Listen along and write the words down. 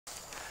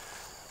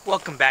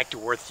Welcome back to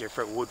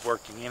wortheffort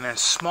woodworking in a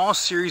small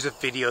series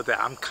of video that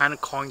I'm kind of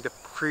calling the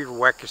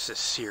Prerequisite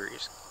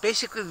series.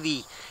 Basically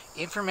the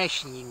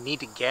information you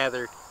need to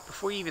gather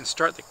before you even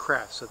start the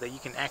craft so that you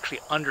can actually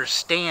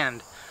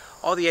understand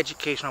all the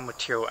educational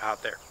material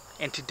out there.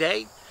 And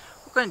today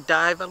we're going to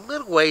dive a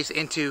little ways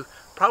into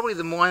probably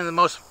one of the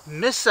most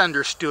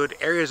misunderstood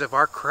areas of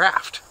our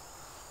craft.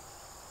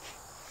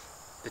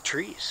 The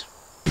trees.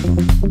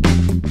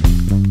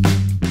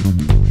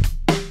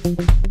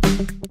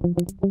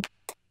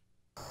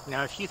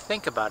 Now, if you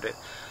think about it,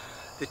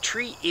 the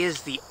tree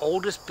is the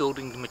oldest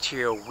building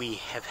material we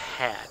have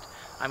had.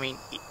 I mean,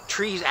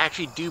 trees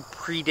actually do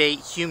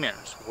predate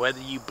humans.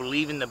 Whether you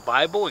believe in the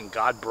Bible and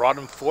God brought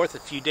them forth a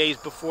few days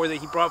before that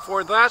He brought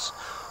forth us,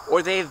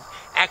 or they've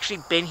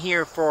actually been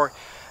here for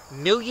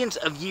millions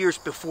of years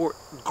before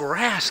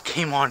grass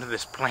came onto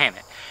this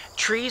planet.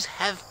 Trees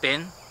have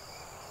been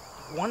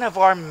one of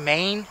our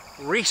main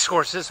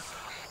resources,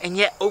 and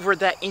yet over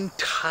that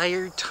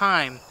entire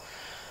time,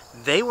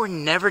 they were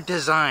never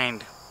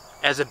designed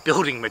as a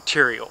building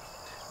material.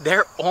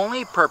 Their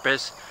only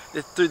purpose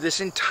through this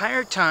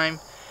entire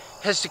time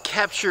has to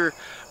capture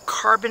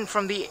carbon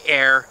from the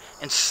air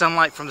and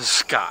sunlight from the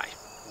sky,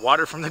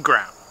 water from the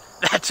ground.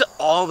 That's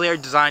all they're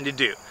designed to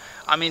do.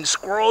 I mean,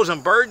 squirrels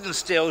and birds and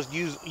stills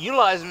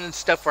utilize them and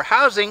stuff for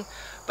housing,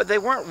 but they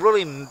weren't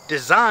really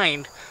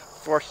designed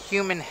for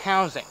human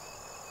housing.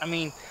 I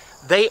mean,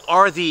 they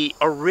are the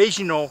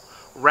original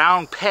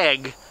round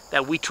peg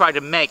that we try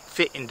to make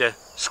fit into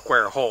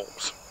square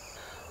holes.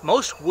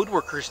 Most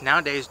woodworkers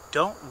nowadays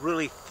don't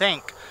really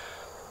think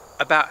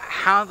about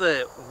how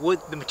the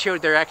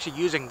material they're actually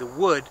using, the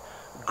wood,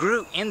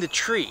 grew in the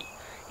tree.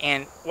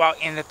 And while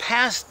in the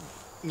past,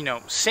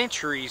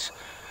 centuries,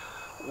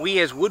 we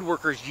as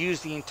woodworkers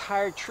use the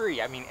entire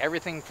tree. I mean,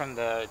 everything from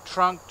the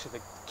trunk to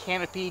the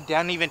canopy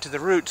down even to the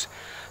roots.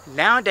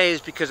 Nowadays,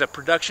 because of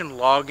production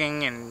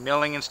logging and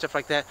milling and stuff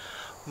like that,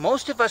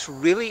 most of us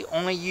really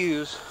only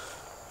use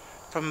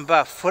from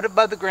about a foot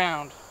above the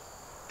ground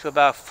to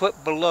about a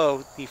foot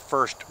below the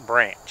first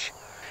branch.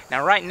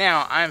 Now right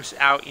now I'm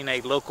out in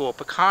a local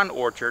pecan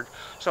orchard,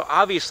 so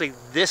obviously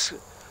this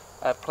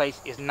place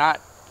is not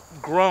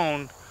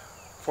grown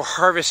for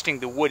harvesting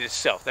the wood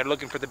itself. They're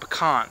looking for the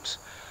pecans.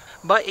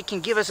 But it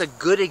can give us a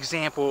good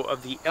example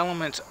of the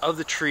elements of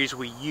the trees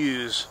we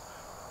use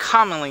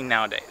commonly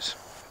nowadays.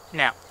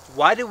 Now,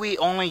 why do we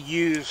only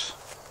use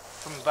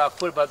from about a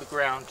foot above the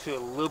ground to a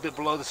little bit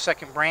below the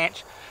second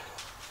branch?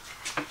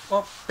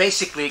 Well,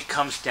 basically it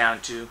comes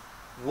down to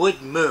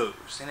wood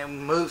moves, and it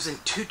moves in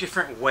two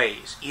different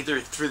ways, either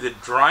through the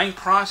drying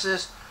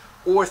process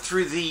or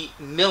through the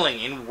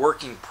milling and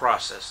working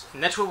process.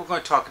 And that's what we're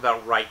going to talk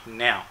about right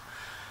now.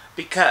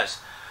 Because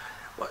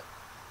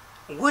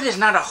wood is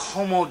not a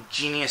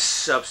homogeneous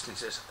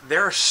substance.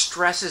 There are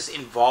stresses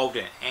involved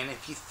in it. And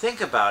if you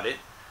think about it,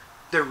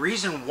 the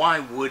reason why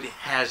wood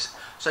has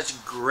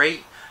such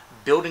great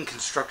building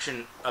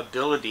construction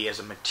ability as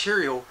a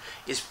material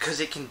is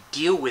because it can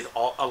deal with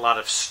a lot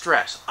of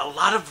stress. A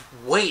lot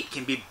of weight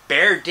can be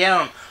bear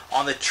down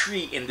on the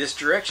tree in this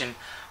direction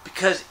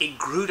because it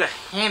grew to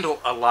handle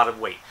a lot of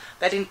weight.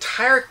 That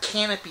entire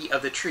canopy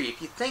of the tree,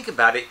 if you think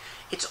about it,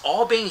 it's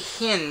all being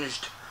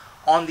hinged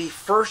on the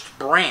first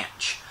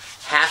branch.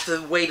 Half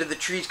the weight of the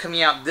tree is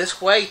coming out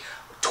this way,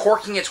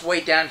 torquing its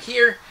way down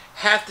here.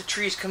 Half the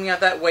tree is coming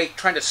out that way,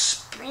 trying to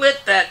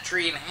split that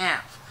tree in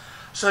half.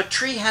 So a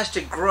tree has to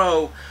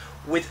grow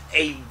with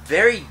a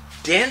very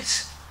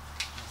dense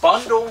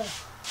bundle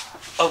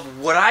of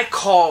what I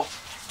call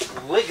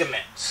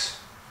ligaments.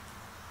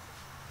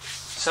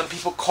 Some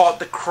people call it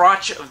the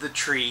crotch of the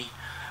tree.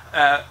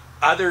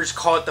 Others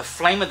call it the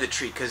flame of the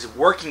tree, because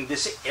working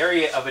this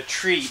area of a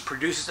tree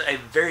produces a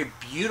very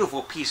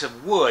beautiful piece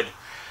of wood.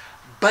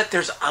 But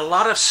there's a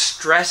lot of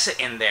stress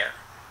in there.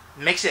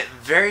 It makes it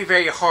very,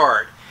 very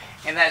hard.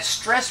 And that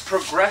stress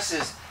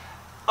progresses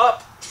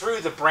up through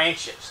the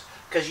branches,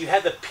 because you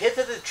have the pith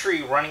of the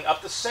tree running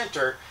up the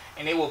center,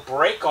 and it will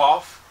break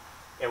off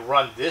and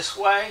run this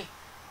way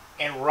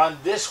and run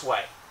this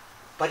way.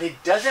 But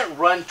it doesn't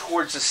run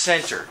towards the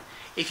center.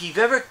 If you've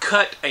ever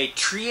cut a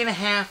tree in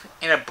half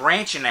and a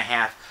branch in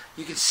half,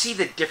 you can see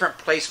the different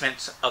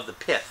placements of the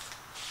pith.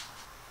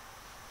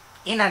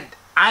 In an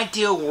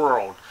ideal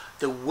world,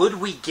 the wood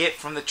we get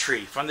from the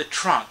tree, from the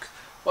trunk,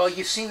 well,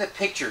 you've seen the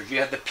pictures. You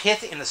have the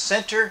pith in the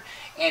center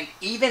and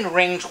even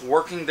rings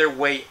working their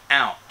way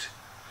out.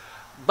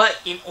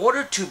 But in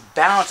order to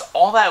balance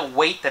all that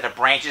weight that a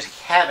branch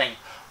is having,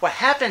 what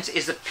happens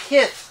is the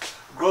pith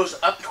grows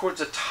up towards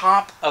the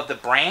top of the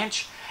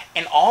branch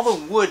and all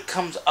the wood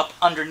comes up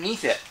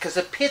underneath it, because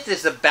the pith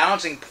is the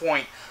balancing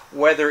point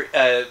whether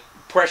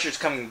pressure is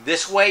coming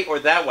this way or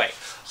that way.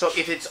 So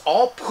if it's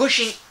all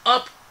pushing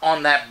up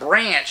on that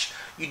branch,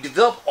 you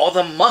develop all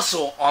the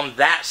muscle on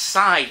that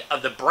side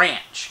of the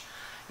branch.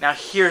 Now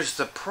here's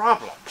the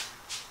problem.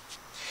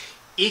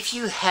 If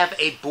you have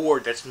a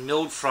board that's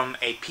milled from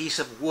a piece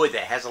of wood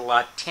that has a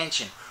lot of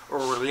tension or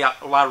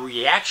a lot of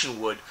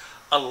reaction wood,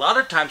 a lot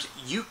of times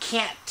you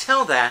can't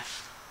tell that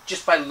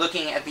just by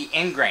looking at the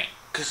end grain.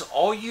 because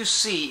all you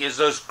see is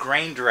those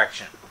grain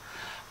direction.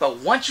 But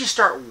once you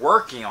start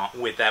working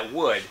with that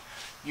wood,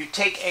 you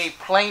take a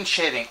plane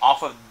shaving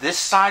off of this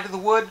side of the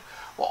wood,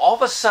 well, all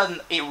of a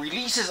sudden it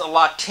releases a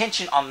lot of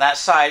tension on that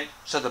side,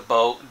 so the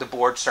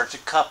board starts to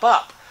cup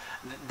up,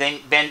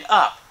 then bend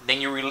up. Then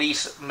you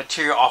release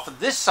material off of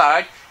this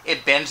side,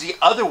 it bends the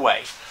other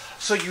way.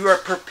 So you are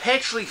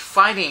perpetually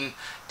fighting,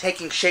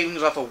 taking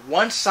shavings off of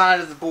one side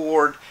of the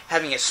board,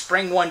 having it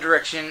spring one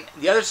direction,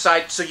 the other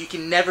side, so you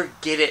can never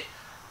get it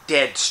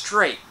dead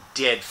straight,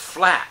 dead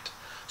flat.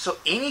 So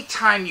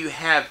anytime you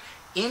have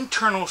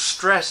internal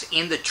stress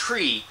in the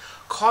tree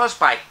caused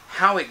by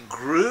how it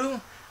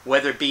grew,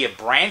 whether it be a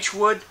branch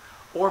wood,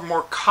 or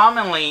more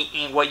commonly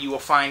in what you will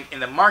find in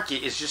the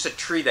market is just a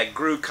tree that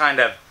grew kind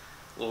of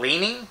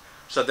leaning.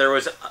 So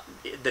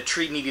the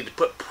tree needed to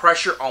put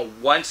pressure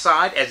on one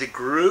side as it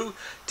grew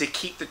to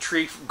keep the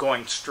tree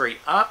going straight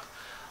up.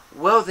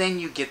 Well, then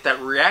you get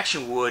that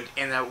reaction wood,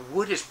 and that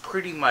wood is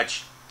pretty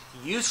much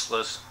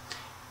useless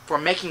for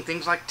making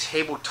things like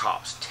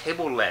tabletops,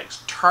 table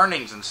legs,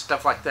 turnings, and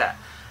stuff like that.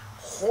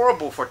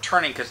 Horrible for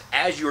turning, because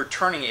as you're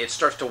turning it, it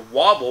starts to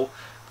wobble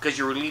because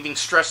you're relieving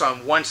stress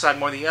on one side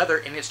more than the other,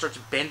 and it starts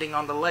bending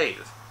on the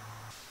lathe.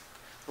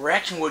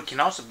 Reaction wood can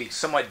also be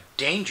somewhat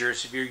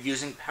dangerous if you're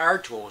using power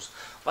tools,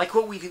 like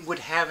what we would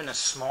have in a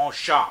small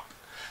shop.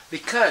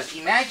 Because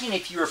imagine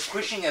if you were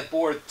pushing a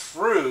board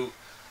through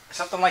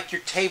something like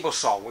your table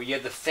saw, where you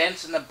have the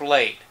fence and the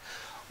blade.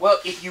 Well,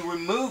 if you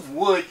remove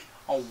wood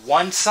on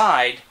one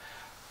side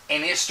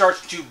and it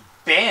starts to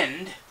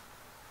bend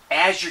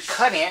as you're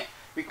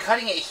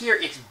cutting it here,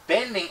 it's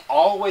bending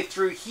all the way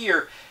through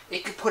here.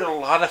 It could put a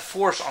lot of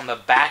force on the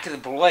back of the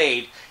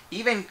blade,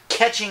 even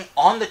catching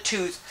on the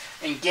tooth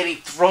and getting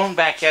thrown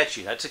back at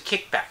you. That's a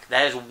kickback.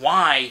 That is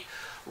why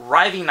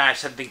riving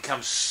knives have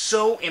become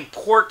so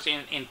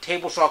important in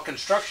table saw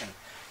construction.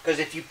 Because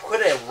if you put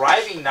a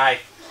riving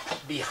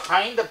knife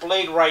behind the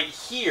blade right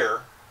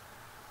here,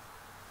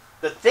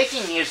 the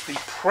thinking is the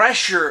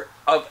pressure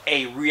of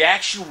a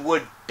reaction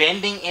wood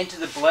bending into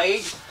the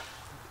blade,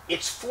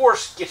 its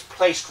force gets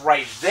placed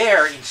right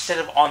there instead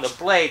of on the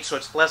blade, so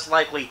it's less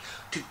likely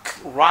to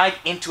ride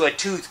into a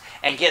tooth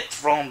and get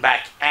thrown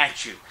back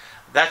at you.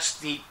 That's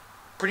the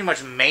pretty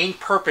much main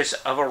purpose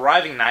of a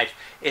riving knife,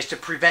 is to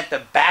prevent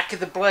the back of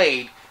the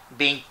blade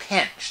being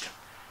pinched.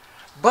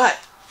 But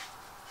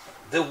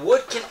the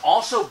wood can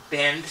also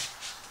bend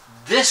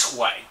this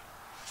way,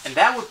 and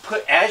that would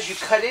put, as you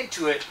cut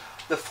into it,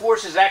 the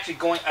force is actually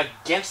going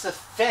against the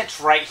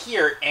fence right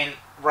here,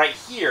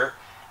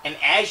 and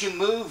as you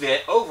move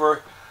it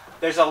over,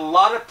 there's a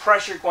lot of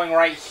pressure going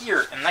right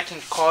here, and that can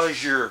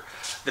cause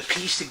the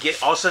piece to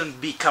get all of a sudden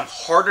become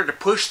harder to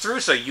push through,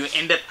 so you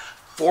end up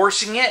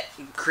forcing it,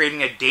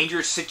 creating a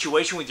dangerous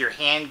situation with your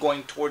hand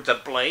going towards the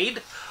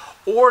blade,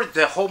 or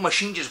the whole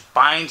machine just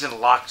binds and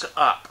locks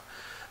up.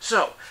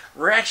 So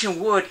reaction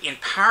wood in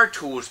power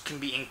tools can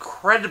be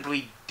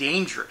incredibly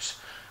dangerous.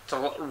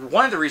 So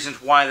one of the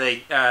reasons why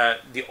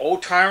the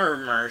old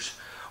timers,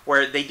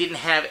 where they didn't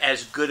have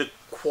as good a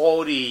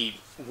quality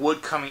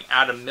wood coming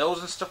out of mills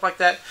and stuff like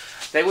that,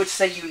 they would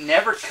say you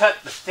never cut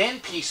the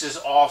thin pieces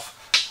off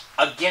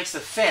against the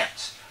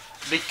fence,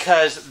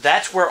 because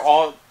that's where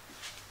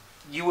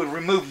you would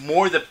remove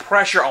more of the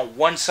pressure on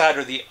one side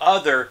or the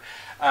other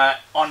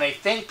on a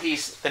thin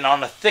piece than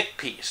on a thick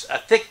piece. A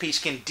thick piece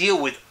can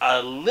deal with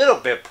a little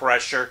bit of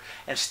pressure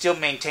and still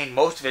maintain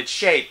most of its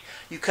shape.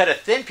 You cut a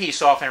thin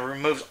piece off and it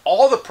removes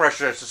all the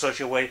pressure that's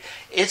associated with it,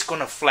 it's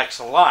going to flex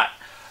a lot.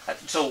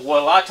 So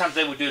what a lot of times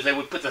they would do is they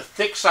would put the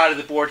thick side of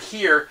the board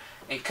here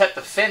and cut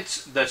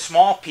the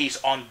small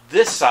piece on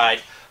this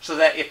side, so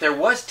that if there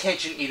was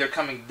tension either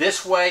coming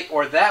this way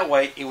or that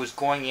way, it was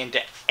going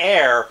into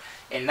air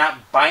and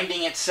not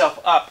binding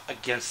itself up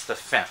against the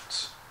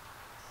fence.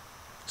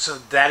 So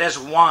that is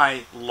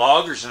why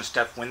loggers and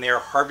stuff, when they're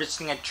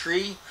harvesting a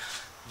tree,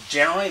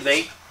 generally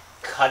they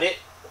cut it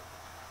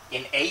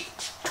in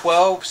 8,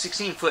 12,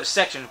 16-foot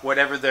sections,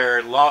 whatever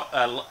their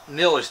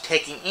mill is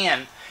taking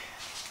in,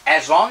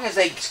 as long as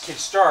they can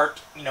start,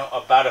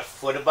 about a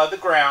foot above the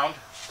ground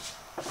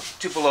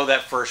to below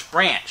that first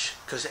branch.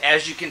 Because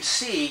as you can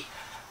see,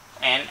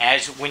 and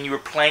as when you were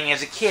playing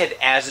as a kid,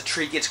 as the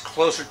tree gets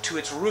closer to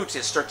its roots,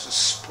 it starts to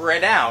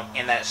spread out,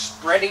 and that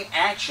spreading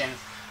action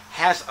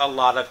has a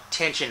lot of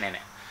tension in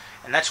it.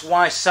 And that's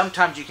why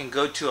sometimes you can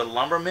go to a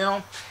lumber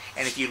mill,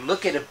 and if you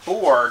look at a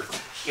board,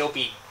 it'll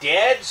be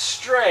dead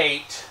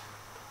straight,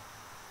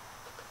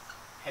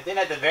 and then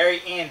at the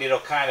very end it'll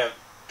kind of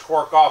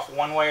torque off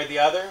one way or the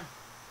other.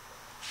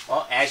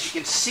 Well, as you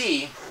can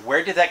see,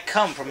 where did that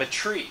come from? A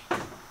tree.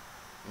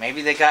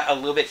 Maybe they got a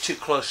little bit too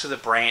close to the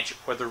branch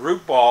or the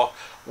root ball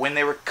when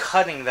they were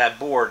cutting that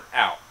board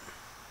out,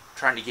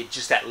 trying to get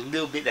just that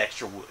little bit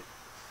extra wood.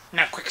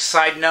 Now, quick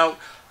side note,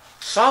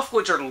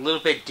 softwoods are a little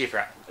bit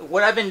different.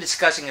 What I've been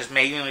discussing has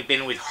mainly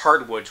been with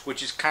hardwoods,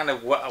 which is kind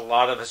of what a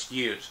lot of us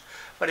use.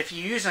 But if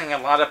you're using a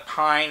lot of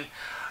pine,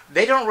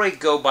 they don't really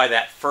go by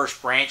that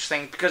first branch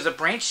thing, because the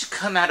branches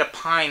come out of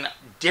pine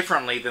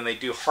differently than they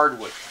do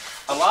hardwood.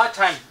 A lot of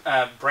times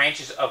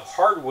branches of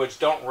hardwoods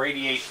don't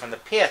radiate from the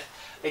pith.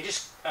 They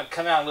just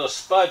come out in little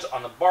spuds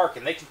on the bark,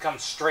 and they can come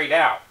straight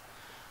out.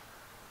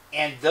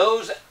 And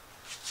those,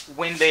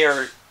 when they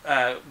are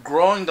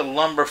growing the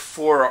lumber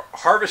for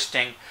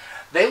harvesting,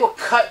 they will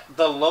cut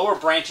the lower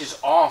branches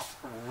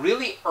off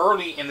really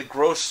early in the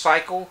growth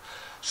cycle,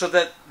 so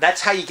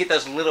that's how you get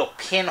those little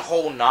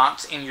pinhole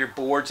knots in your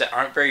boards that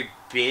aren't very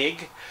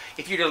big.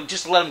 If you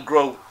just let them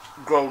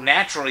grow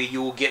naturally,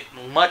 you will get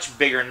much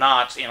bigger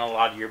knots in a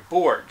lot of your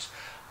boards.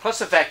 Plus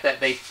the fact that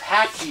they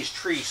pack these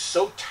trees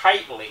so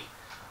tightly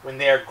when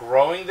they're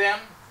growing them.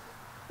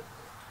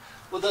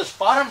 Well, those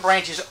bottom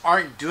branches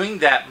aren't doing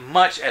that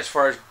much as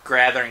far as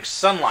gathering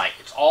sunlight.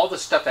 It's all the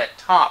stuff at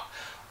top,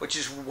 which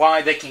is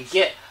why they can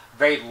get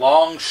very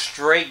long,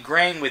 straight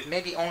grain with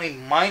maybe only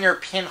minor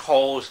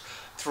pinholes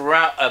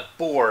throughout a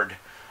board.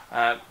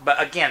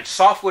 But again,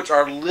 softwoods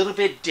are a little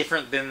bit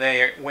different than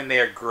when they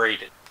are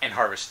graded and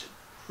harvested.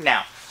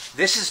 Now,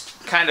 this is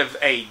kind of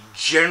a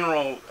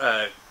general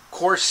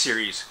course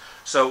series.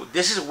 So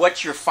this is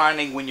what you're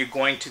finding when you're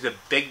going to the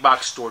big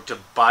box store to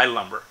buy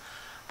lumber.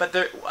 But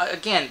there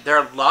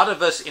are a lot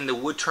of us in the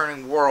wood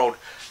turning world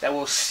that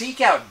will seek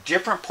out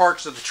different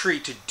parts of the tree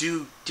to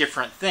do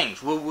different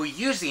things. We'll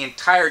use the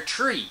entire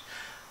tree,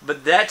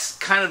 but that's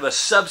kind of a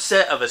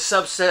subset of a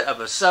subset of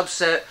a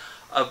subset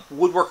of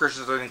woodworkers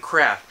that are in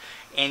craft.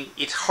 And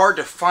it's hard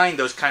to find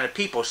those kind of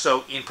people.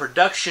 So in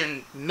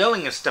production,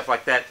 milling and stuff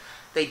like that,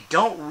 they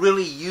don't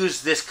really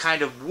use this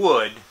kind of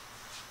wood,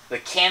 the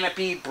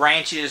canopy,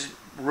 branches,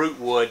 root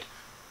wood,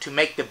 to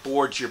make the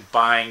boards you're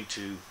buying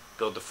to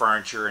build the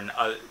furniture and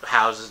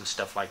houses and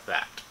stuff like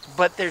that.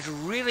 But there's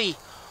really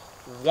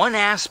one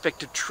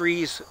aspect of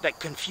trees that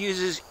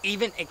confuses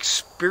even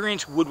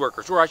experienced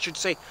woodworkers, or I should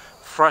say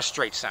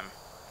frustrates them,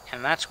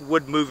 and that's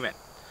wood movement.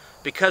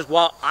 Because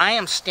while I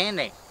am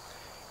standing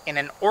in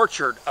an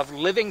orchard of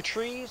living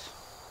trees,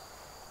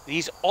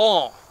 these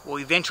all will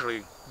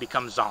eventually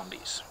become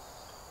zombies.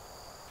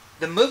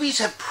 The movies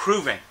have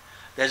proven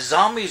that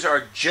zombies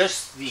are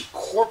just the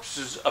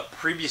corpses of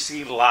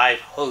previously live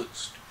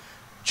hosts.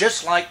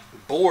 Just like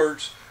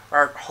boards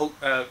are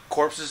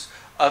corpses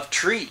of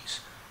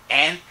trees.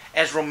 And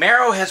as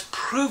Romero has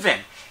proven,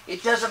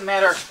 it doesn't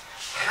matter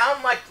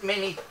how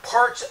many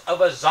parts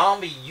of a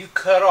zombie you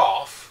cut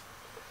off,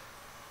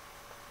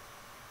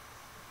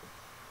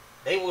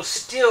 they will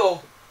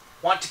still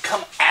want to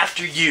come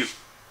after you.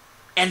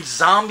 And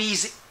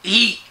zombies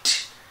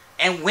eat.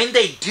 And when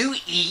they do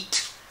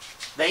eat,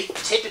 they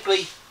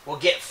typically will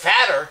get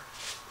fatter.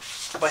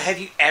 But have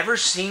you ever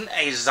seen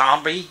a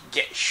zombie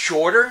get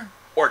shorter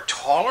or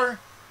taller?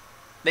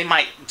 They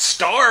might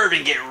starve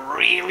and get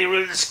really,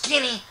 really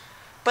skinny,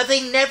 but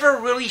they never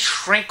really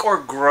shrink or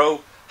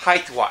grow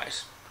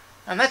height-wise.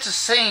 And that's the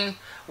same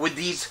with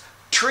these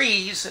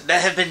trees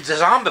that have been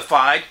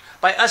zombified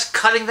by us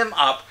cutting them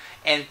up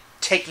and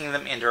taking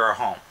them into our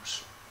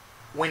homes.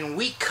 When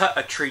we cut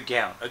a tree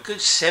down, a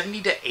good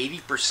 70 to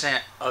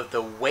 80% of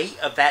the weight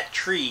of that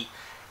tree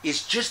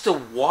is just the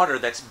water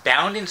that's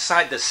bound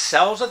inside the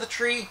cells of the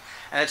tree,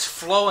 and it's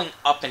flowing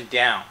up and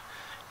down.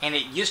 And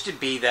it used to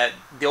be that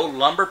the old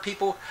lumber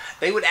people,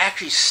 they would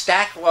actually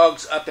stack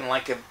logs up in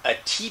like a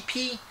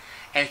teepee,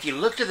 and if you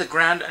looked at the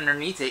ground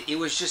underneath it, it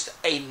was just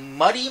a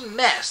muddy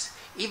mess,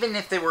 even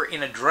if they were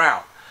in a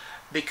drought,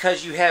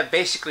 because you have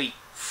basically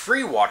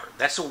free water.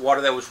 That's the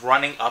water that was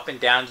running up and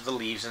down to the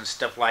leaves and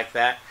stuff like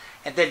that,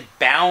 and then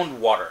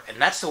bound water,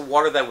 and that's the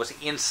water that was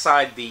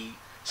inside the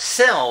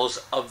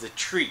cells of the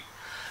tree.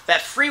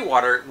 That free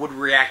water would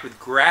react with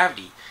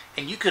gravity,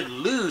 and you could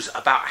lose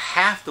about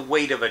half the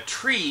weight of a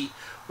tree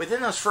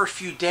within those first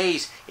few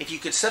days if you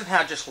could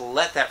somehow just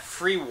let that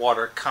free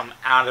water come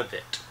out of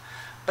it.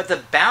 But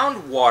the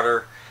bound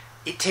water,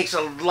 it takes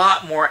a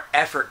lot more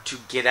effort to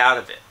get out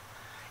of it.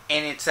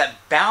 And it's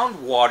that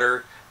bound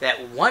water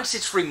that once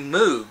it's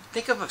removed,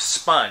 think of a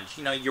sponge.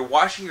 You know, you're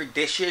washing your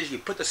dishes, you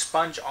put the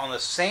sponge on the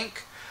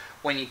sink.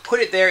 When you put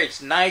it there,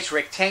 it's nice,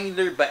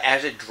 rectangular, but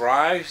as it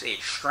dries, it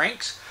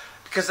shrinks.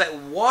 Because that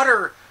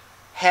water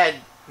had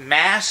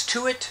mass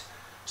to it,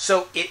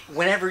 so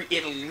whenever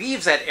it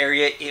leaves that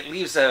area, it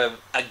leaves a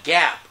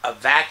gap, a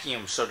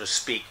vacuum, so to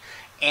speak,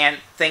 and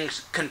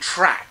things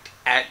contract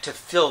to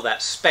fill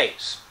that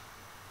space.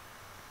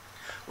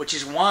 Which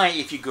is why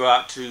if you go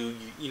out to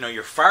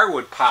your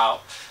firewood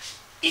pile,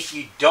 if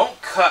you don't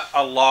cut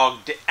a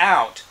log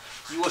out,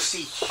 you will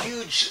see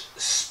huge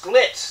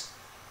splits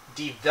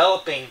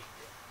developing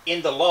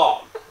in the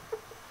log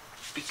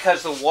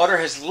because the water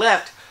has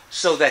left.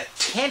 So that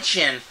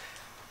tension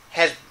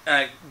has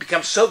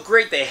become so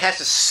great that it has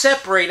to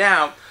separate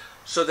out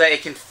so that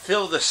it can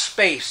fill the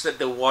space that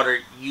the water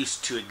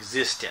used to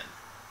exist in.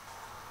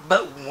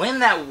 But when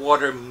that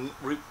water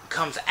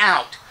comes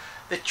out,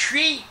 the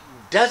tree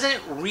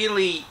doesn't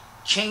really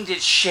change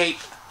its shape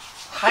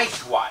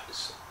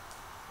height-wise.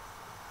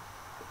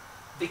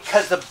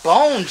 Because the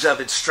bones of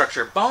its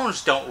structure,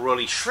 bones don't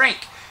really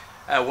shrink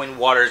when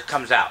water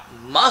comes out.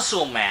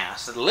 Muscle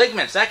mass, the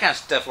ligaments, that kind of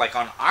stuff, like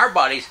on our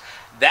bodies,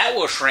 that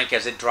will shrink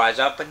as it dries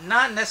out, but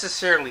not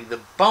necessarily the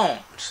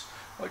bones.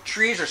 Well,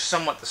 trees are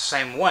somewhat the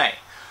same way.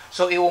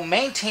 So it will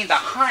maintain the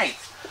height,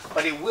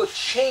 but it will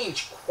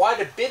change quite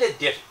a bit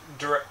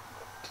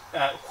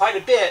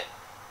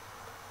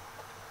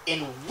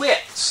in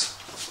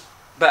widths.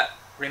 But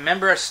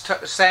remember us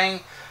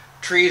saying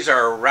trees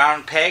are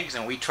round pegs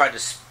and we try to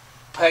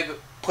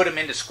put them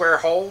into square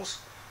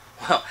holes?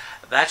 Well,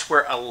 that's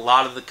where a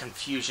lot of the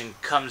confusion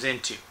comes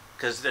into,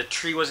 because the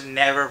tree was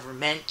never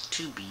meant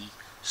to be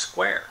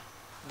square.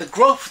 The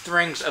growth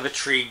rings of a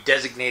tree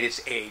designate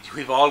its age.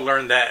 We've all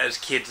learned that as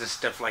kids and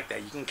stuff like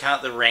that. You can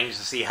count the rings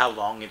and see how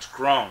long it's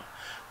grown.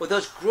 Well,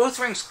 those growth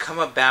rings come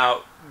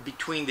about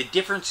between the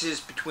differences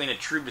between a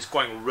tree that's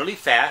going really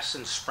fast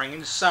in spring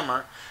and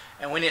summer,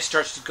 and when it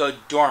starts to go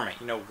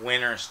dormant,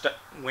 winter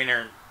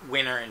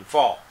and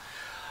fall.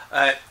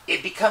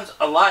 It becomes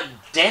a lot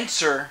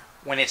denser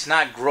when it's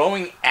not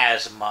growing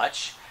as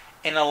much,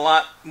 and a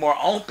lot more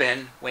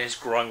open when it's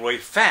growing really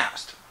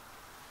fast.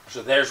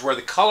 So there's where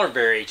the color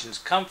variations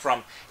come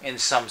from in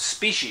some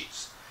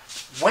species.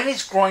 When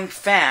it's growing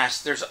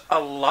fast, there's a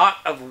lot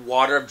of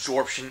water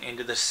absorption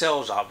into the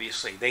cells,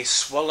 obviously. They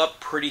swell up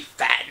pretty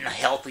fat and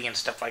healthy and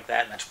stuff like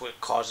that, and that's what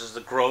causes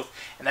the growth,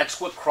 and that's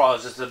what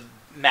causes the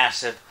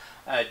massive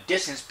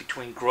distance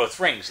between growth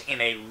rings. In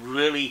a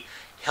really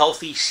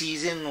healthy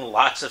season,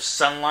 lots of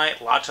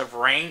sunlight, lots of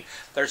rain,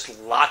 there's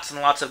lots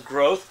and lots of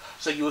growth,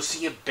 so you'll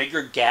see a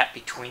bigger gap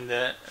between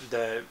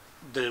the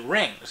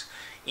rings.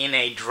 In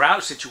a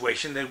drought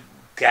situation, the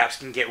gaps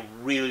can get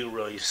really,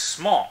 really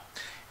small,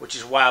 which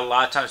is why a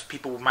lot of times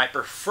people might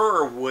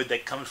prefer wood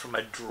that comes from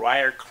a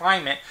drier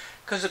climate,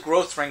 because the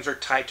growth rings are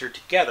tighter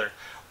together,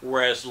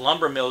 whereas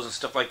lumber mills and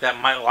stuff like that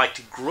might like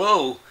to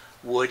grow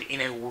wood in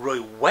a really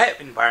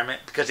wet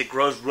environment because it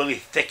grows really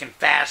thick and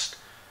fast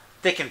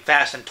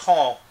and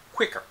tall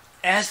quicker.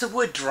 As the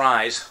wood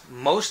dries,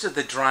 most of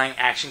the drying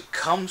action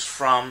comes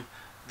from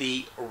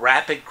the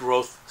rapid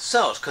growth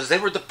cells, because they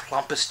were the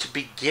plumpest to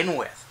begin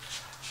with.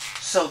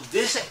 So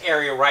this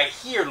area right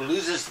here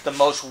loses the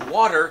most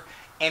water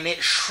and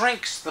it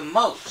shrinks the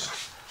most.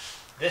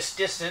 This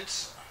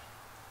distance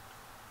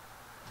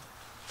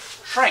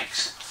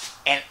shrinks.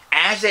 And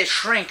as it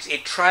shrinks,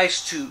 it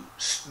tries to,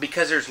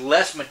 because there's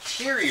less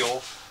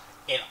material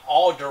in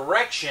all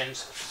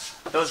directions,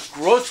 those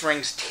growth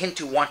rings tend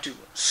to want to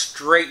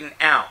straighten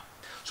out.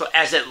 So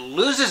as it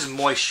loses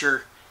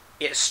moisture,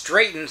 it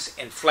straightens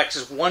and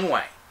flexes one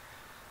way.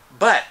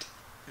 But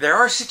there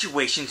are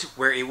situations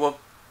where it will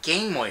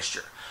gain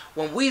moisture.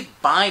 When we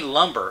buy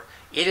lumber,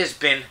 it has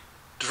been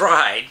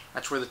dried,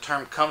 that's where the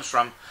term comes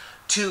from,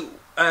 to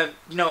a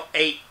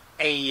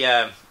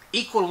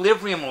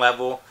equilibrium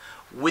level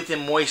with the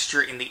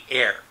moisture in the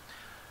air.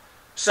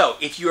 So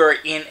if you are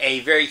in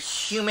a very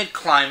humid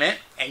climate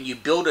and you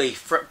build a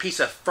piece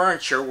of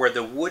furniture where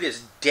the wood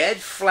is dead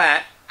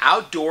flat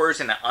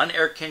outdoors in an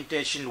unair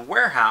conditioned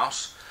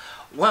warehouse,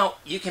 well,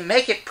 you can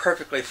make it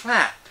perfectly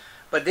flat.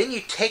 But then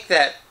you take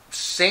that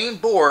same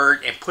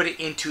board and put it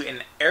into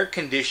an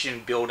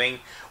air-conditioned building,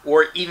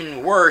 or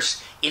even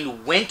worse,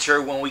 in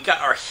winter when we got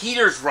our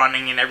heaters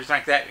running and everything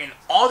like that, and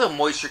all the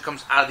moisture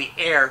comes out of the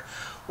air.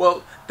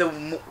 Well,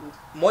 the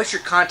moisture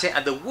content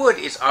of the wood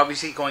is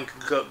obviously going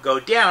to go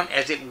down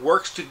as it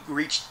works to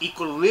reach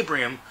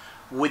equilibrium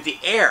with the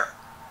air.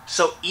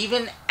 So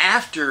even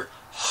after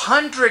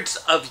hundreds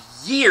of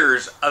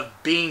years of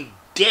being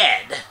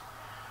dead,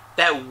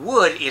 that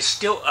wood is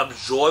still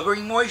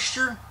absorbing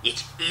moisture,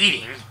 it's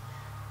eating,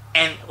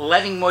 and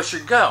letting moisture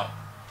go.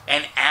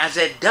 And as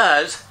it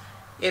does,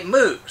 it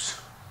moves.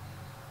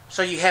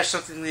 So you have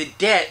something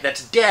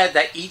that's dead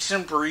that eats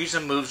and breathes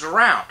and moves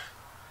around.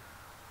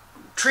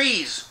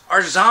 Trees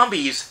are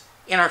zombies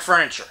in our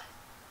furniture.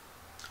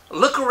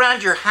 Look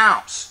around your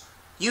house.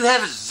 You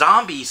have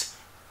zombies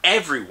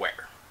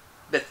everywhere.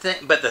 But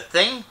the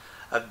thing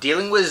of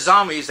dealing with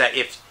zombies, that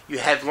if you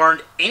have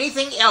learned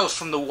anything else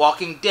from The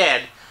Walking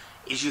Dead,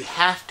 is you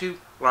have to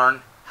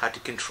learn how to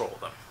control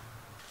them.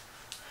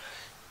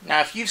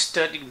 Now, if you've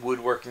studied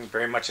woodworking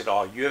very much at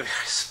all, you have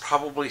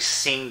probably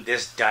seen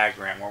this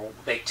diagram where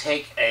they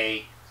take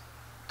a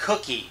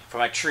cookie from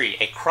a tree,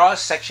 a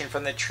cross section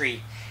from the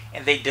tree,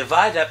 and they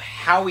divide up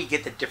how we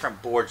get the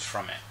different boards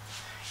from it.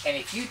 And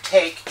if you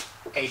take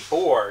a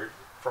board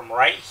from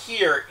right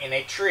here in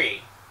a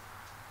tree,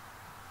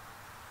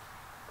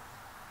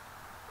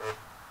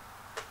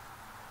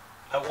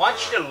 I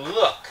want you to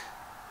look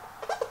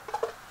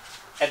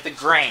at the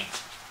grain,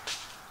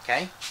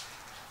 okay?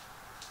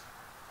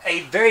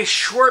 A very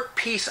short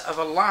piece of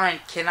a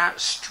line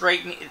cannot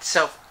straighten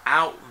itself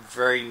out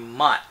very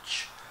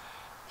much.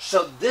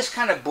 So this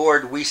kind of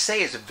board we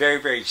say is very,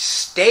 very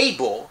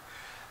stable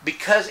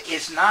because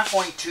it's not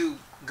going to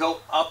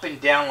go up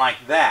and down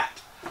like that.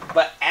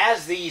 But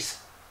as these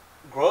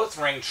growth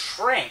rings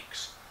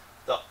shrinks,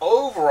 the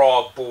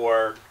overall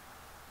board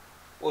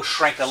will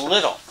shrink a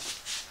little.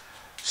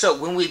 So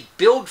when we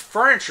build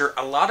furniture,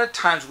 a lot of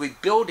times we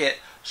build it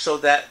so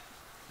that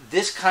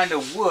this kind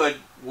of wood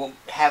will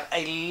have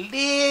a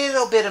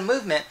little bit of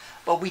movement,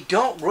 but we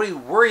don't really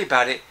worry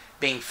about it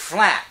being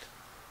flat.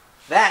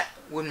 That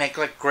would make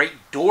like great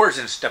doors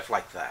and stuff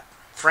like that.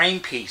 Frame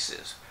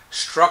pieces.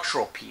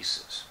 structural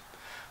pieces.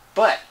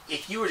 But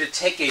if you were to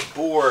take a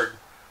board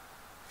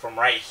from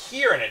right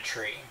here in a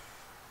tree,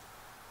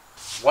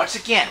 once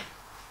again,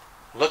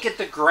 look at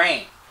the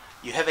grain.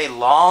 You have a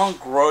long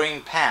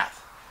growing path.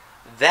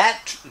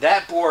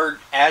 That board,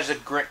 as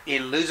it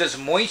loses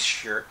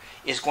moisture,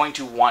 is going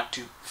to want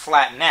to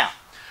flatten out.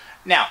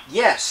 Now,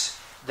 yes,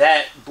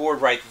 that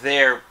board right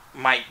there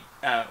might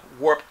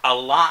warp a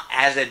lot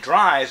as it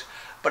dries,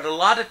 but a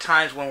lot of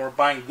times when we're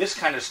buying this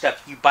kind of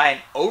stuff, you buy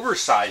an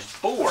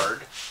oversized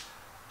board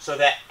so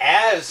that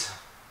as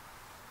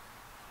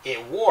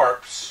it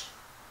warps,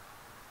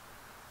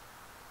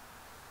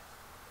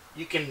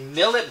 you can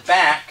mill it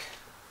back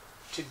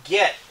to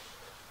get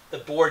the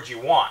board you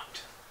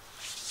want.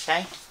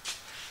 Okay?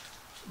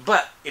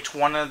 But it's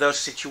one of those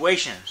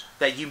situations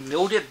that you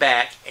milled it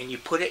back and you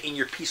put it in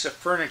your piece of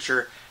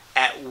furniture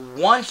at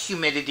one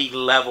humidity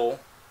level,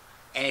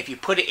 and if you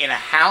put it in a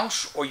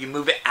house or you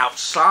move it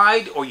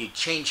outside or you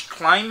change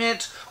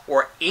climate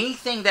or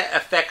anything that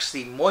affects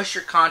the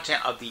moisture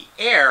content of the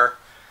air,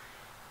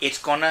 it's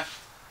going to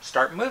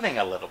start moving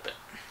a little bit.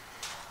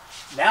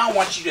 Now I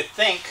want you to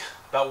think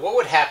about what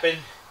would happen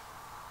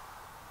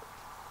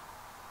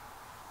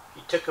if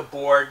you took a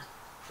board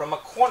from a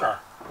corner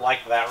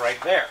like that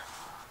right there.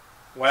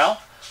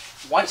 Well,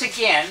 once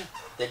again,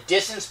 the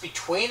distance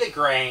between the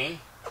grain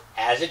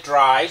as it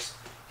dries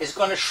is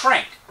going to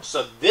shrink.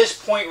 So this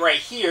point right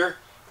here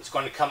is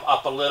going to come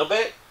up a little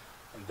bit,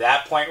 and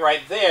that point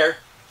right there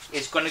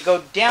is going to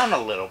go down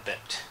a little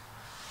bit.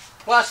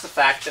 Plus the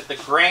fact that the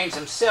grains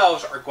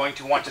themselves are going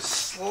to want to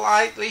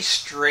slightly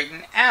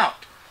straighten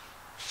out.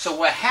 So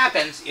what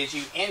happens is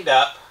you end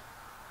up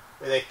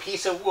with a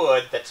piece of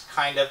wood that's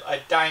kind of a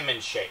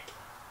diamond shape,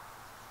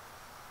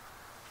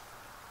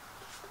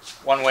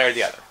 one way or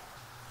the other.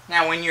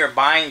 Now when you're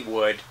buying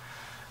wood,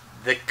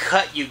 the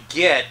cut you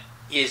get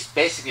is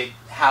basically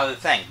how the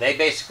thing. They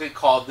basically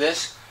call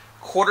this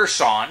quarter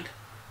sawn,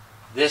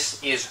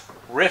 this is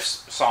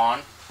rift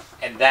sawn,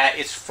 and that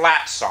is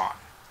flat sawn.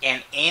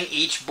 And in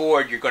each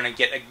board you're going to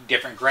get a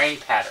different grain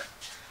pattern.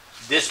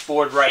 This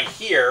board right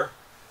here,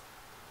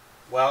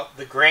 well,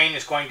 the grain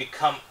is going to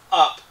come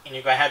up and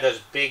you're going to have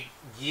those big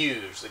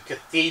U's, the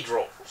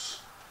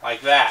cathedrals,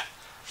 like that.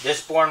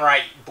 This board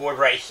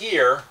right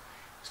here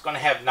is going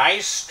to have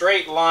nice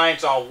straight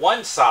lines on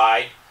one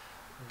side,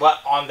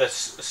 but on the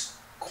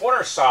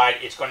corner side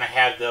it's going to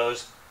have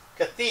those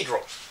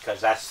cathedrals,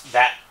 because that's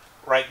that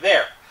right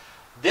there.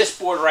 This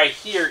board right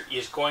here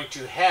is going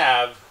to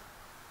have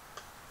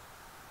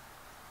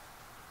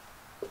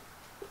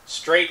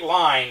straight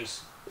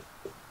lines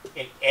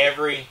in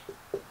every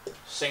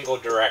single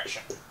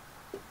direction.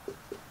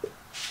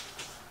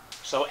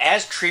 So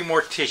as tree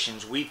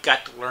morticians, we've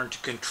got to learn to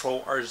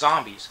control our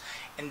zombies.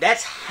 And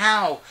that's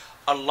how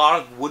a lot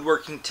of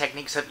woodworking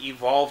techniques have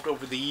evolved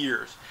over the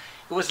years.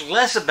 It was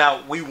less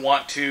about we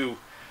want to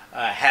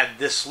have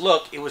this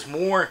look. It was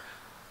more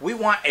we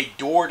want a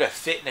door to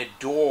fit in a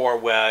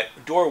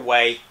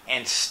doorway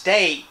and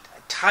stay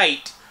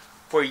tight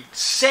for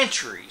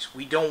centuries.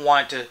 We don't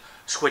want to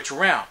switch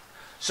around.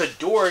 So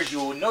doors, you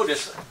will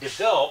notice,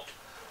 developed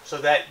so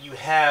that you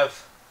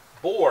have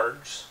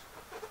boards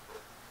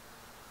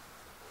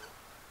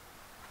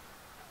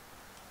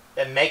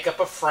that make up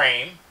a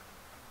frame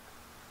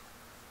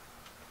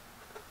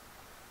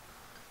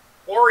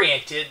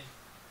oriented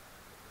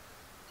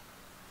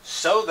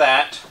so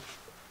that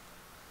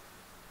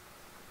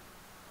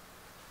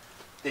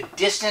the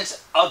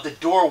distance of the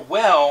door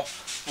well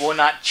will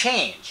not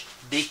change,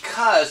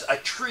 because a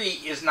tree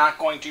is not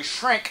going to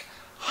shrink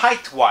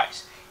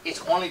height-wise.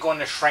 It's only going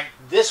to shrink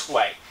this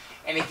way.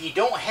 And if you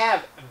don't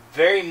have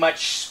very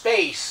much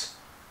space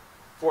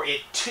for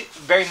it to,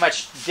 very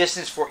much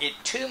distance for it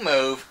to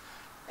move,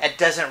 it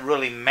doesn't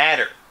really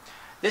matter.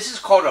 This is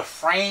called a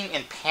frame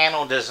and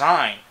panel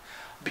design,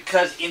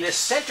 because in the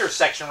center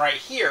section right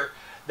here,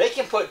 they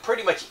can put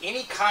pretty much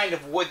any kind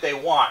of wood they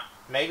want.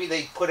 Maybe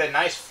they put a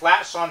nice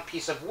flat sawn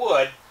piece of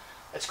wood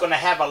that's going to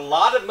have a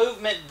lot of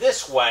movement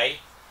this way,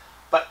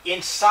 but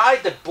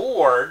inside the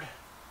board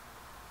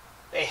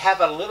they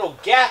have a little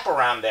gap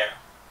around there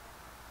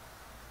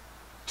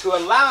to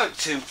allow it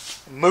to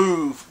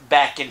move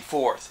back and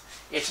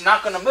forth. It's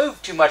not going to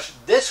move too much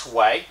this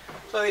way,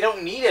 so they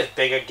don't need as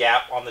big a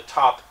gap on the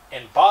top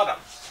and bottom.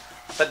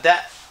 But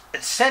that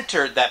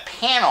center, that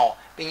panel,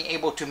 being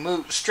able to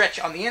move, stretch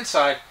on the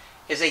inside,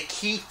 is a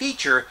key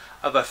feature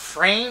of a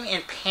frame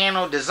and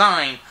panel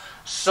design,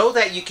 so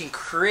that you can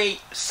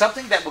create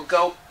something that will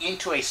go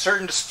into a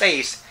certain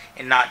space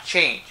and not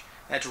change.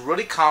 And that's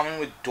really common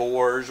with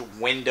doors,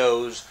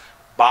 windows,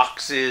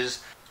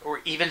 boxes,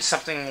 or even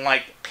something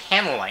like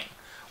paneling,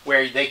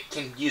 where they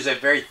can use a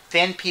very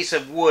thin piece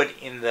of wood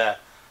in the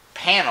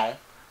panel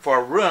for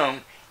a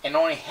room and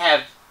only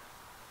have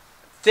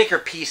thicker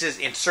pieces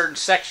in certain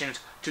sections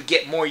to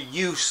get more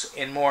use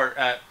and more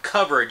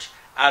coverage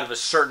out of a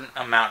certain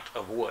amount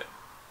of wood.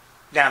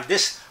 Now,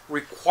 this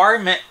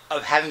requirement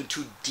of having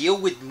to deal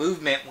with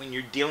movement when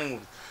you're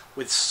dealing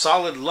with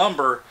solid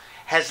lumber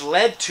has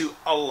led to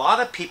a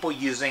lot of people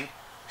using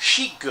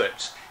sheet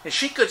goods. The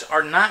sheet goods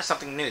are not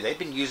something new. They've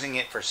been using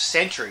it for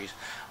centuries.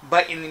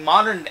 But in the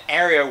modern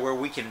area where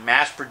we can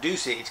mass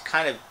produce it, it's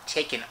kind of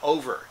taken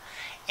over.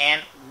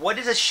 And what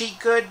is a sheet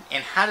good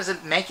and how does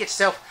it make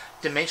itself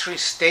dimensionally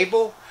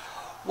stable?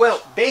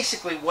 Well,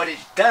 basically what it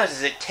does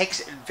is it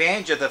takes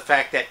advantage of the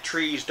fact that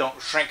trees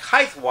don't shrink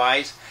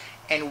height-wise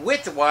and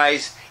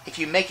width-wise. If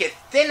you make it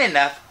thin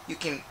enough, you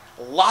can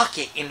lock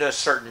it into a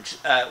certain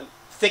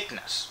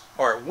thickness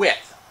or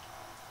width.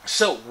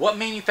 So what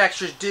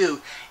manufacturers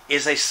do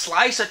is they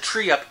slice a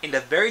tree up into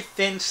very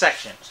thin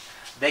sections.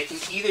 They can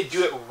either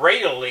do it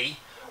radially,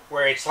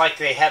 where it's like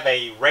they have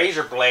a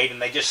razor blade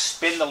and they just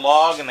spin the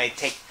log and they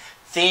take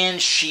thin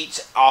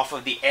sheets off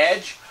of the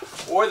edge,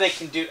 or they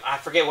can do, I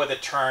forget what the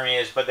term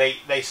is, but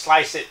they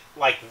slice it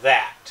like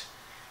that.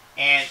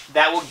 And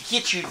that will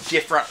get you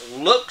different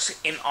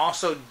looks and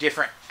also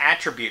different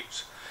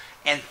attributes.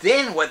 And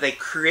then what they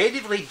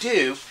creatively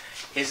do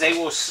is they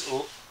will,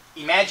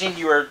 imagine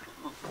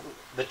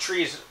the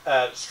tree is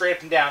straight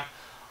up and down.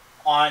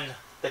 On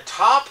the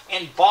top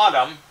and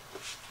bottom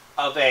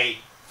of a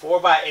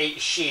 4x8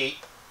 sheet,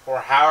 or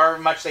however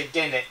much they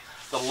did it,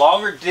 the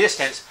longer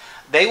distance,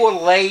 they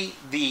will lay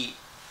the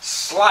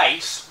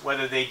slice,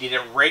 whether they did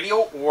it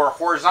radial or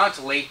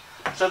horizontally,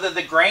 so that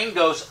the grain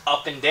goes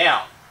up and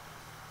down.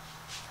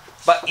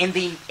 But in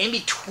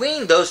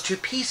between those two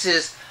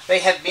pieces, they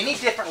have many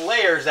different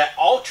layers that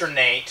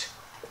alternate,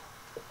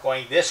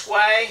 going this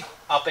way,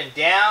 up and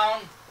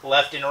down,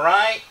 left and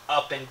right,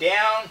 up and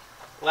down,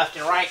 left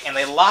and right, and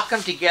they lock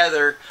them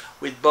together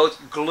with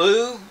both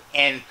glue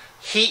and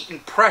heat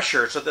and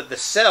pressure so that the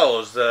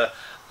cells, the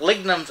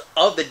lignums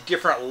of the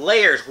different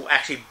layers will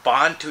actually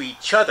bond to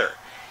each other.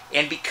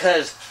 And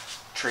because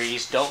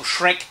trees don't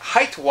shrink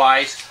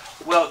height-wise,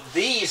 well,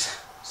 these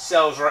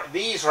cells,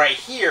 these right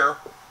here,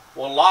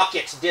 will lock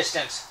its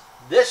distance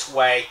this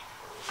way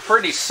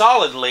pretty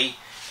solidly,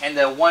 and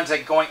the ones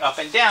that are going up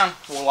and down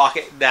will lock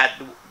it that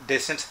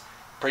distance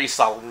pretty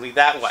solidly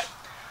that way.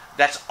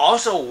 That's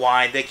also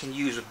why they can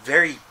use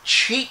very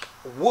cheap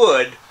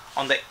wood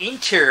on the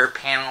interior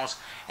panels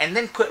and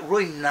then put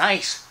really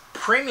nice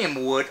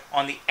premium wood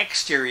on the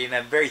exterior in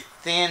a very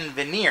thin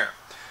veneer.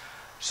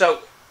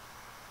 So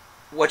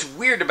what's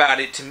weird about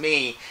it to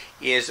me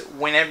is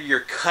whenever you're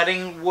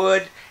cutting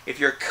wood, if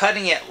you're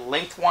cutting it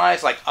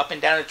lengthwise, like up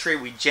and down a tree,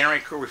 we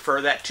generally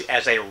refer that to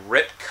as a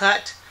rip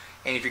cut.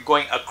 And if you're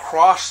going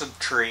across the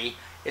tree,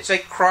 it's a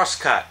cross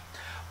cut.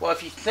 Well,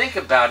 if you think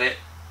about it,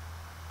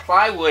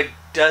 plywood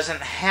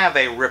doesn't have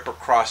a rip or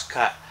cross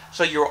cut.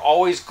 So you're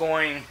always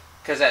going,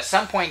 because at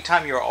some point in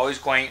time you're always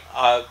going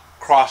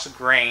across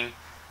grain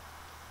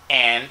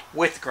and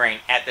with grain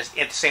at the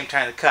same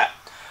time of the cut.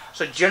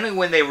 So generally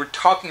when they were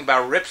talking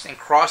about rips and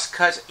cross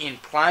cuts in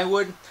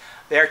plywood,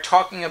 they're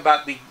talking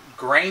about the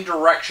grain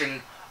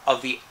direction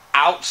of the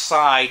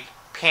outside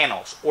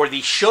panels, or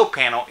the show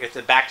panel if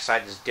the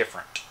backside is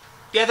different.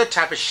 The other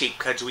type of sheet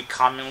cuts we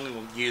commonly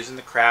will use in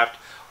the craft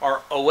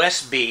are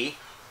OSB,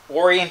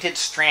 oriented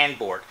strand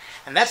board.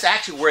 And that's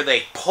actually where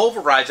they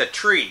pulverize a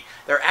tree.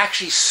 They're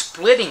actually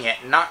splitting it,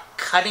 not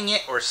cutting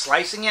it or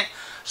slicing it,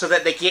 so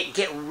that they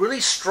get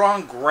really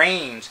strong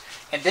grains.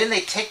 And then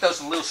they take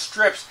those little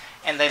strips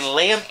and they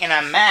lay them in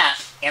a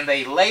mat, and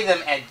they lay them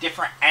at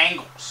different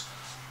angles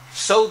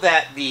so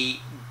that the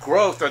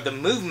growth or the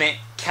movement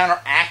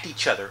counteract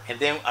each other. And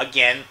then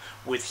again,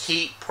 with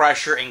heat,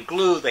 pressure, and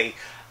glue, they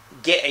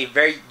get a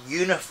very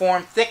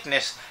uniform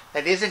thickness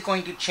that isn't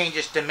going to change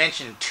its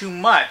dimension too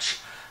much,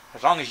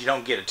 as long as you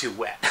don't get it too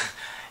wet.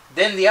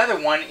 Then the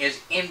other one is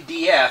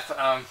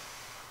MDF,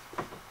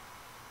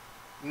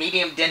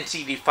 medium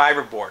density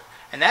fiberboard.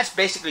 And that's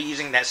basically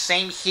using that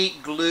same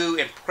heat, glue,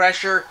 and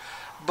pressure,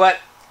 but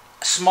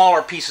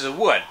smaller pieces of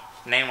wood,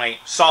 namely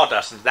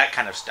sawdust and that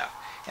kind of stuff.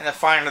 And the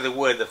finer the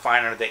wood, the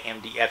finer the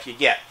MDF you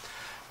get.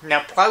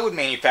 Now, plywood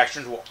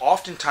manufacturers will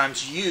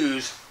oftentimes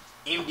use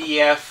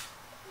MDF.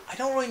 I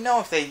don't really know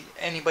if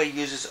anybody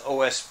uses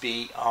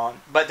OSB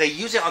on, but they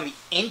use it on the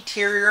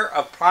interior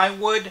of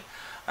plywood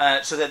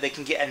so that they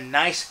can get a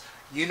nice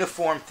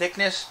uniform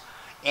thickness.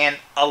 And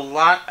a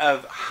lot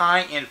of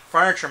high-end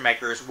furniture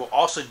makers will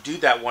also do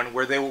that one,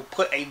 where they will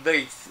put a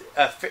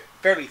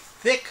fairly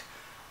thick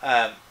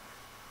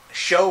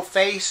show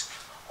face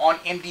on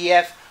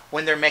MDF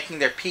when they're making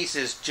their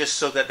pieces, just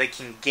so that they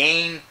can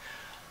gain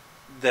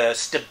the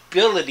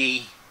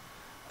stability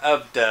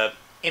of the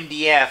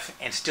MDF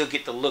and still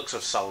get the looks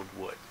of solid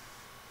wood.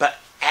 But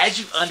as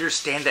you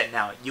understand that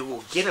now, you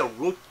will get a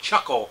real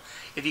chuckle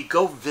if you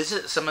go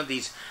visit some of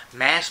these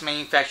mass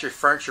manufactured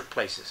furniture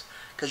places,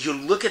 because you'll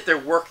look at their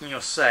work and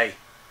you'll say,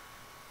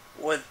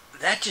 well,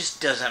 that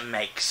just doesn't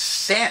make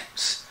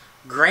sense.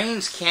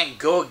 Grains can't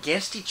go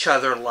against each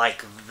other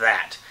like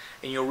that.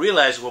 And you'll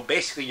realize, well,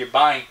 basically you're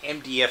buying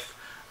MDF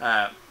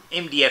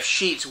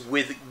sheets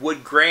with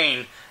wood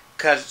grain,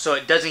 so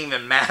it doesn't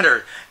even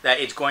matter that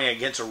it's going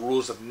against the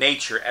rules of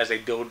nature as they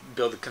build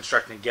the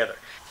construction together.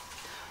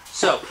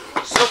 So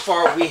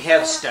far we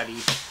have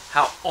studied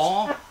how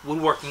all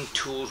woodworking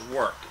tools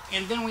work,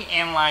 and then we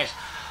analyze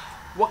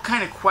what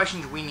kind of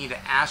questions we need to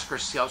ask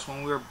ourselves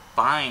when we're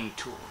buying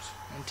tools.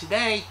 And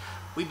today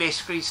we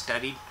basically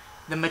studied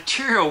the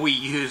material we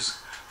use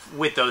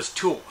with those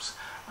tools.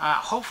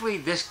 Hopefully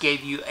this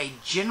gave you a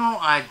general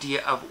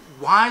idea of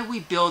why we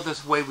build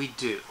this way we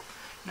do.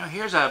 Now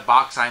here's a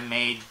box I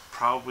made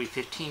probably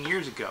 15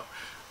 years ago.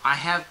 I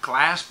have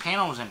glass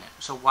panels in it,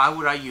 so why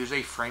would I use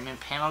a frame and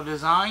panel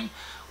design?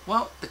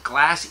 Well, the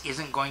glass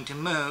isn't going to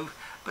move,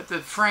 but the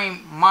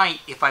frame might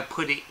if I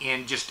put it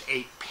in just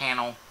a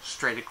panel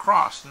straight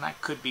across, and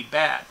that could be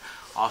bad.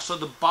 Also,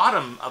 the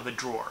bottom of a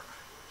drawer.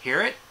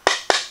 Hear it?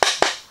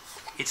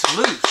 It's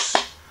loose.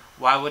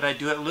 Why would I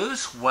do it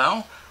loose?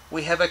 Well,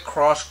 we have a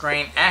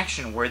cross-grain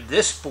action where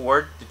this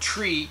board, the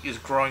tree, is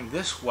growing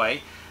this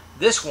way.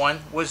 This one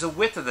was the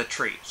width of the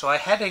tree, so I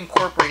had to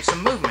incorporate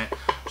some movement.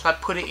 So I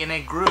put it in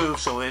a groove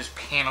so it's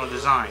panel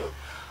design.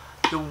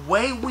 The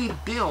way we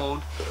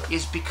build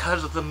is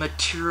because of the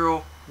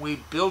material we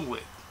build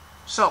with.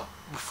 So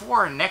before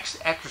our next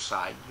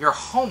exercise,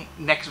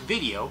 next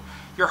video,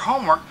 your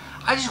homework,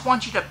 I just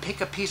want you to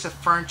pick a piece of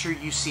furniture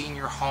you see in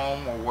your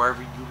home or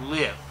wherever you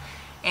live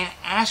and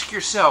ask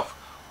yourself,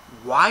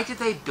 why did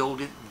they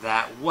build it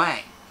that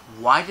way?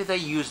 Why did they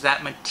use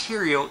that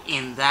material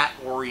in that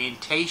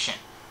orientation?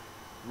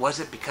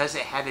 Was it because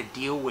it had to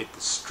deal with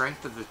the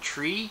strength of the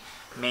tree,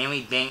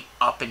 mainly being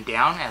up and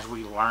down as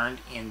we learned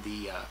in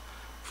the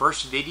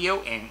first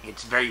video, and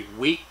it's very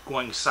weak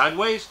going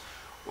sideways?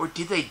 Or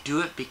did they do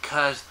it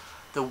because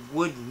the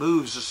wood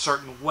moves a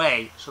certain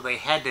way, so they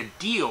had to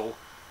deal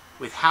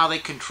with how they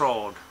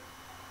controlled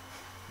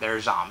their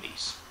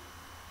zombies?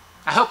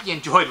 I hope you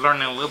enjoyed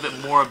learning a little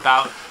bit more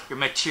about your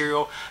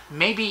material.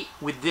 Maybe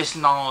with this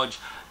knowledge,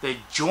 the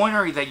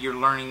joinery that you're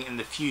learning in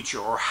the future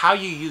or how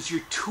you use your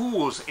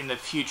tools in the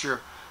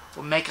future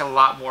will make a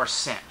lot more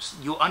sense.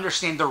 You'll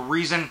understand the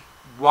reason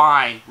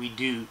why we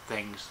do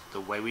things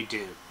the way we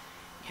do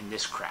in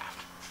this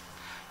craft.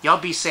 Y'all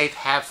be safe,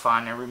 have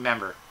fun, and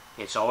remember,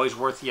 it's always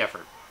worth the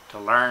effort to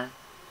learn,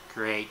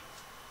 create,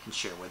 and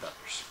share with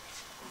others.